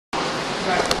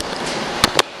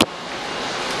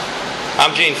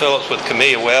I'm Gene Phillips with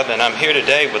CamelliaWeb, and I'm here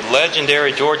today with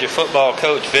legendary Georgia football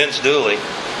coach Vince Dooley.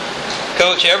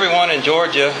 Coach, everyone in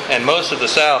Georgia and most of the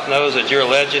South knows that you're a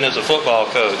legend as a football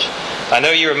coach. I know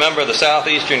you're a member of the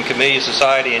Southeastern Camellia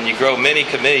Society and you grow many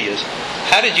camellias.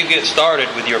 How did you get started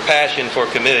with your passion for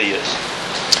camellias?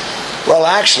 Well,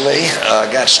 actually,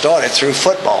 got started through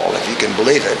football, if you can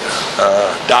believe it.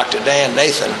 Dr. Dan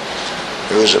Nathan,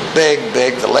 who was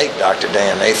the late Dr.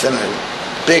 Dan Nathan,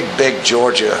 big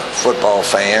Georgia football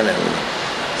fan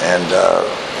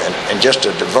and just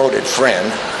a devoted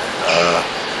friend.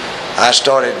 I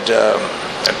started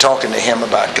talking to him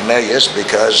about camellias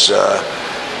because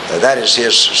that is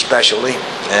his specialty,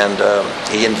 and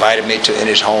he invited me in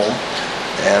his home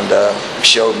and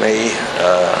showed me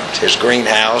his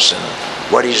greenhouse and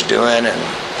what he's doing, and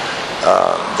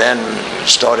then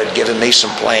started giving me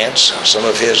some plants, some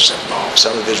of his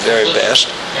very best.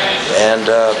 And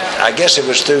I guess it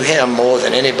was through him more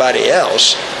than anybody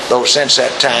else, though since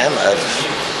that time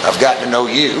I've gotten to know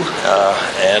you,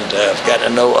 and I've gotten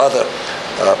to know other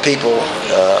people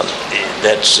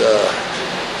that's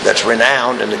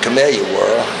renowned in the camellia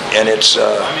world, and it's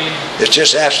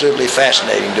just absolutely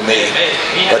fascinating to me.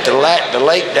 But the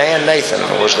late Dan Nathan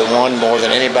was the one more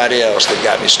than anybody else that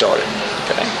got me started.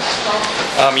 Okay.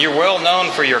 You're well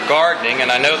known for your gardening,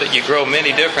 and I know that you grow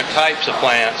many different types of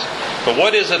plants. But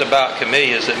what is it about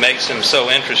camellias that makes them so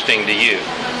interesting to you?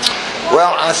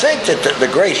 Well, I think that the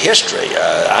great history.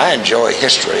 I enjoy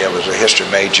history. I was a history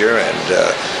major, and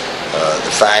the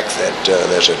fact that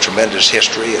there's a tremendous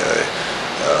history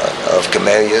of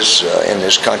camellias in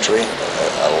this country,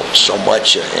 so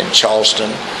much in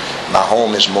Charleston. My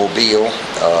home is Mobile,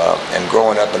 and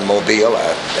growing up in Mobile,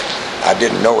 I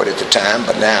didn't know it at the time,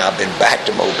 but now I've been back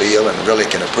to Mobile and really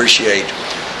can appreciate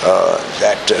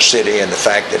that city, and the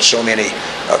fact that so many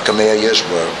camellias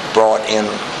were brought in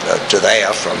to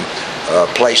there from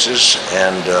places.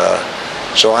 And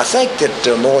so I think that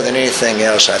more than anything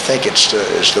else, I think it's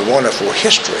the wonderful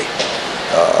history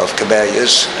of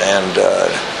camellias, and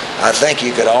I think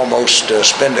you could almost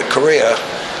spend a career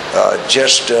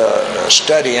just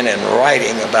studying and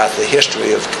writing about the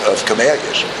history of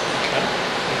camellias.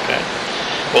 Okay.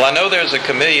 Well, I know there's a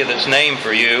camellia that's named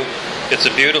for you. It's a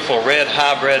beautiful red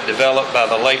hybrid developed by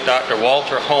the late Dr.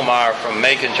 Walter Homeyer from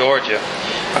Macon, Georgia.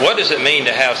 What does it mean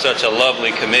to have such a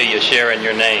lovely camellia sharing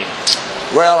your name?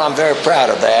 Well, I'm very proud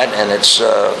of that, and it's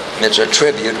a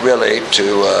tribute really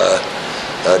to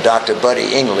Dr.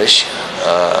 Buddy English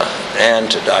and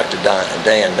to Dr.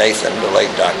 Dan Nathan, the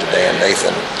late Dr. Dan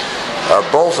Nathan.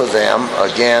 Both of them,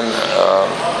 again,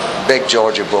 big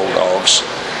Georgia Bulldogs,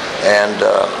 and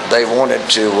they wanted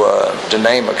to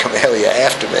name a camellia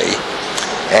after me,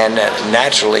 and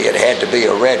naturally it had to be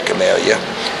a red camellia.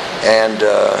 And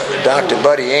Dr.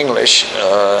 Buddy English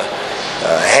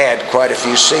had quite a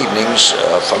few seedlings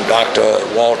from Dr.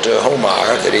 Walter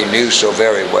Homeyer that he knew so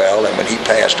very well, and when he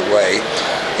passed away,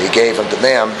 he gave them to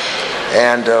them.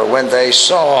 And when they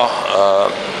saw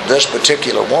this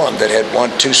particular one that had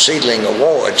won 2 seedling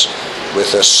awards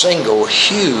with a single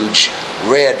huge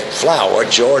red flower,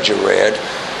 Georgia red,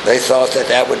 they thought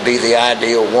that would be the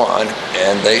ideal one,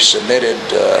 and they submitted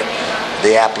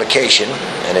the application,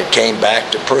 and it came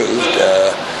back approved.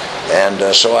 And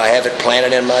so I have it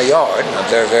planted in my yard, and I'm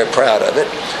very, very proud of it.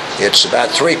 It's about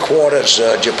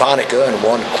 3/4 japonica and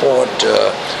 1/4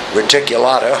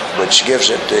 reticulata, which gives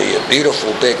it the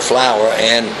beautiful big flower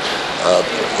and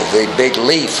the big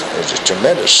leaf. It's a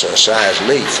tremendous sized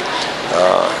leaf.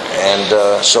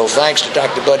 So thanks to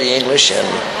Dr. Buddy English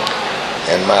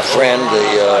and my friend,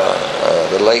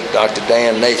 the late Dr.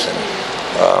 Dan Nathan,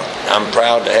 I'm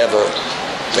proud to have a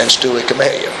Vince Dooley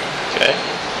camellia. Okay.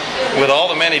 With all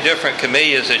the many different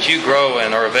camellias that you grow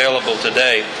and are available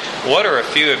today, what are a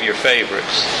few of your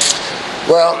favorites?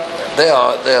 Well, there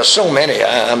are so many.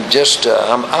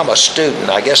 I'm a student.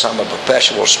 I guess I'm a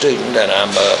perpetual student, and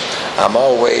I'm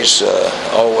always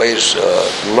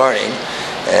learning,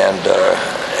 and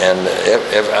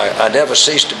I never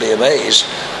cease to be amazed.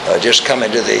 Just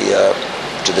coming to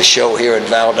the show here in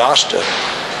Valdosta,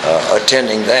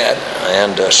 attending that,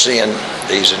 and seeing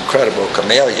these incredible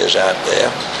camellias out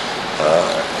there.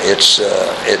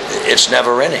 It's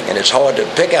never ending, and it's hard to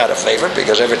pick out a favorite,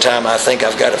 because every time I think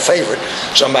I've got a favorite,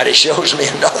 somebody shows me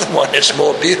another one that's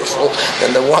more beautiful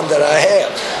than the one that I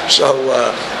have. So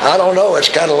I don't know. It's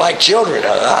kind of like children.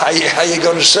 How you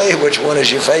going to say which one is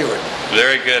your favorite?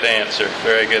 Very good answer.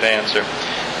 Very good answer.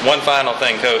 One final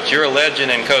thing, Coach. You're a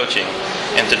legend in coaching,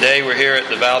 and today we're here at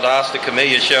the Valdosta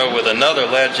Camellia Show with another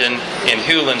legend in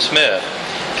Hewlin Smith.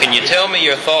 Can you tell me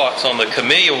your thoughts on the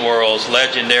camellia world's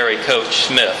legendary Coach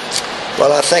Smith?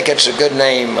 Well, I think it's a good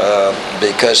name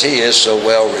because he is so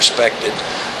well respected.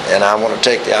 And I want to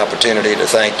take the opportunity to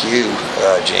thank you,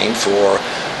 Gene, for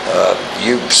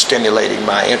you stimulating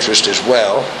my interest as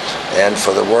well, and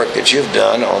for the work that you've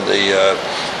done on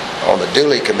the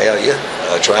Dooley Camellia,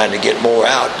 trying to get more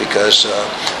out, because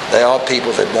there are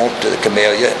people that want the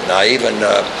Camellia. And I even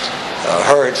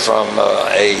heard from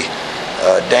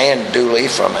Dan Dooley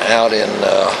from out in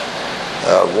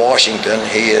Washington.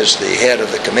 He is the head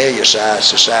of the Camellia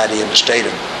Society in the state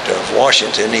of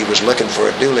Washington. He was looking for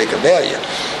a Dooley Camellia,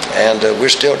 and we're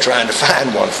still trying to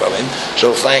find one from him.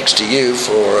 So thanks to you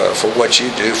for what you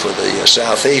do for the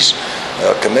Southeast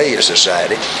Camellia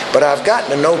Society. But I've gotten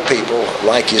to know people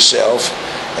like yourself,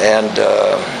 and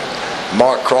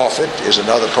Mark Crawford is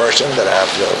another person that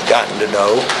I've gotten to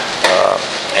know.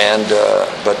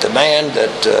 But the man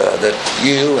that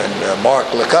you and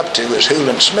Mark look up to is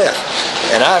Hewlin Smith.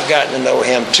 And I've gotten to know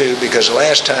him too, because the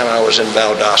last time I was in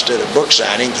Valdosta at a book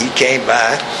signing, he came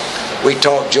by. We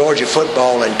talked Georgia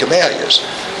football and Camellias.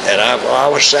 And I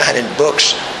was signing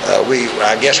books.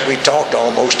 I guess we talked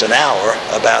almost an hour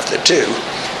about the two.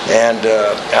 And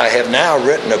I have now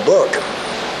written a book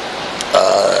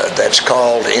that's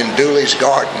called In Dooley's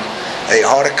Garden, A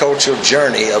Horticultural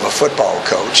Journey of a Football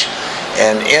Coach.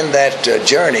 And in that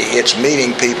journey, it's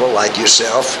meeting people like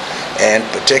yourself, and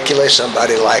particularly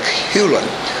somebody like Hewlin,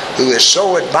 who is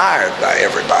so admired by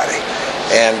everybody.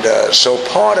 And so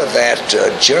part of that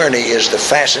journey is the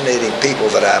fascinating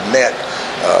people that I've met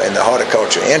in the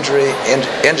horticulture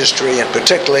industry, and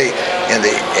particularly in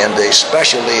the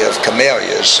specialty of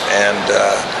camellias. And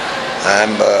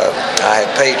I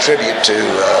have paid tribute to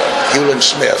Hewlin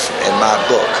Smith in my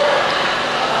book.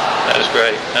 That is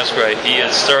great. That's great. He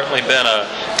has certainly been a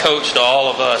coach to all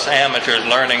of us amateurs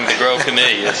learning to grow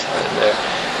camellias.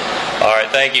 All right.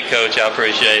 Thank you, Coach. I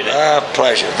appreciate it.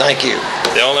 Pleasure. Thank you.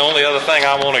 The only other thing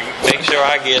I want to make sure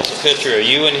I get is a picture of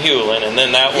you and Hewlin, and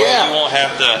then that way you won't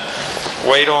have to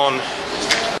wait on